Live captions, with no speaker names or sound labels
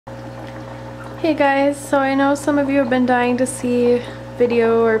Hey guys, so I know some of you have been dying to see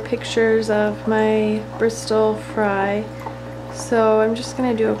video or pictures of my Bristol Fry, so I'm just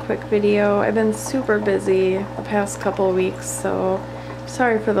gonna do a quick video. I've been super busy the past couple of weeks, so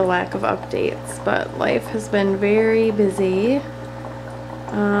sorry for the lack of updates, but life has been very busy.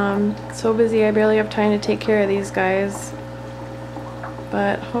 So busy I barely have time to take care of these guys,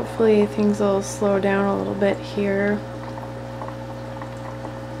 but hopefully things will slow down a little bit here.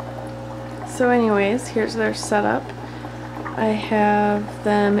 So anyways, here's their setup. I have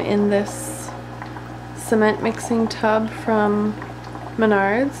them in this cement mixing tub from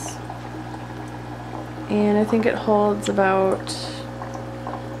Menards, and I think it holds about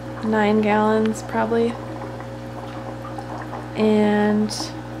 9 gallons probably. And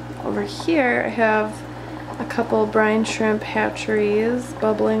over here I have a couple brine shrimp hatcheries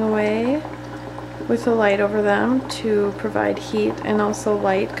bubbling away with a light over them to provide heat and also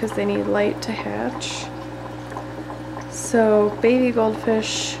light because they need light to hatch. So baby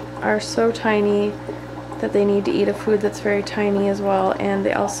goldfish are so tiny that they need to eat a food that's very tiny as well, and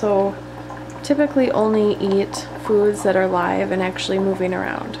they also typically only eat foods that are live and actually moving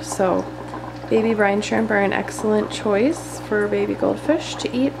around. So baby brine shrimp are an excellent choice for baby goldfish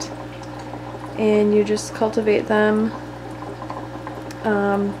to eat, and you just cultivate them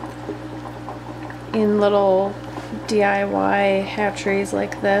in little DIY hatcheries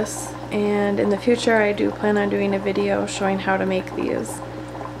like this, and in the future I do plan on doing a video showing how to make these,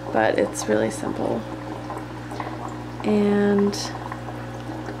 but it's really simple. And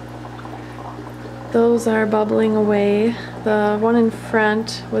those are bubbling away. The one in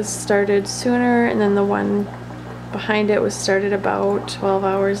front was started sooner, and then the one behind it was started about 12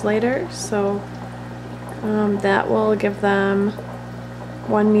 hours later, so that will give them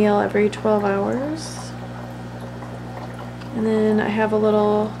one meal every 12 hours. And then I have a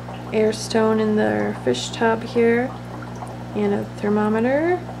little air stone in their fish tub here, and a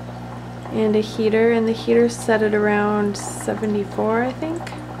thermometer and a heater, and the heater's set at around 74, I think.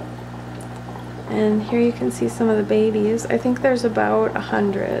 And here you can see some of the babies. I think there's about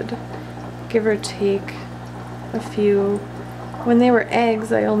 100, give or take a few. When they were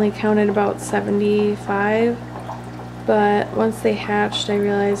eggs I only counted about 75, but once they hatched I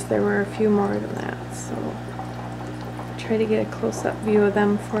realized there were a few more than that, so I'll try to get a close-up view of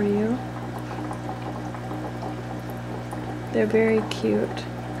them for you. They're very cute.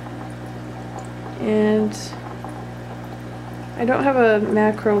 And I don't have a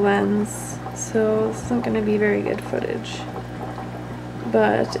macro lens, so this isn't going to be very good footage.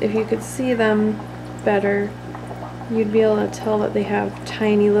 But if you could see them better, you'd be able to tell that they have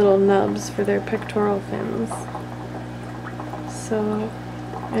tiny little nubs for their pectoral fins. So,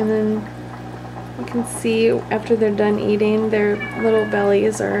 and then you can see after they're done eating, their little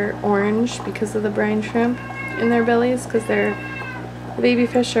bellies are orange because of the brine shrimp in their bellies, because the baby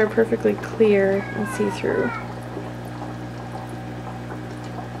fish are perfectly clear and see-through.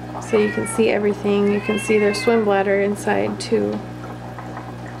 So you can see everything. You can see their swim bladder inside too.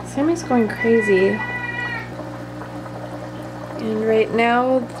 Sammy's going crazy. And right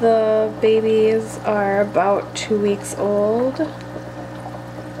now the babies are about 2 weeks old.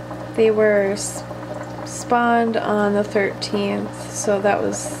 They were spawned on the 13th, so that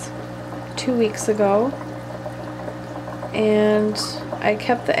was 2 weeks ago. And I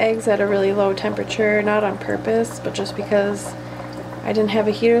kept the eggs at a really low temperature, not on purpose, but just because I didn't have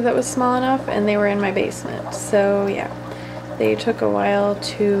a heater that was small enough, and they were in my basement. So yeah, they took a while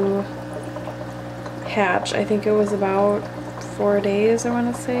to hatch. I think it was about 4 days, I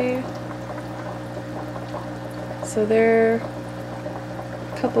want to say. So they're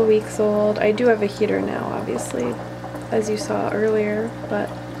a couple weeks old. I do have a heater now, obviously, as you saw earlier, but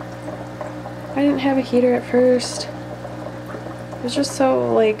I didn't have a heater at first. It was just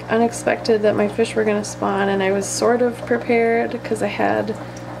so unexpected that my fish were gonna spawn, and I was sort of prepared because I had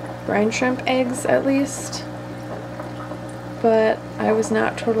brine shrimp eggs at least, but I was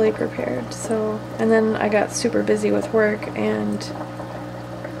not totally prepared. So, and then I got super busy with work and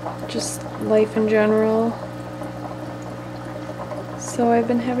just life in general, so I've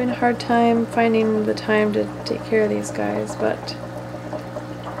been having a hard time finding the time to take care of these guys, but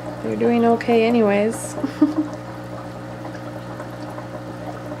they're doing okay anyways.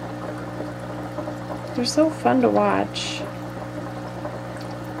 They're so fun to watch.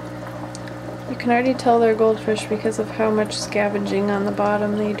 You can already tell they're goldfish because of how much scavenging on the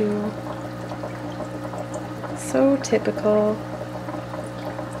bottom they do. So typical.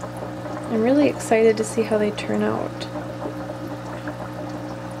 I'm really excited to see how they turn out.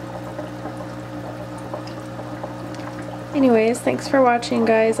 Anyways, thanks for watching,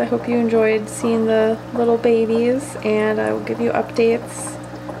 guys. I hope you enjoyed seeing the little babies, and I will give you updates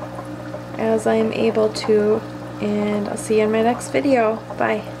as I'm able to, and I'll see you in my next video.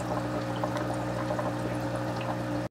 Bye.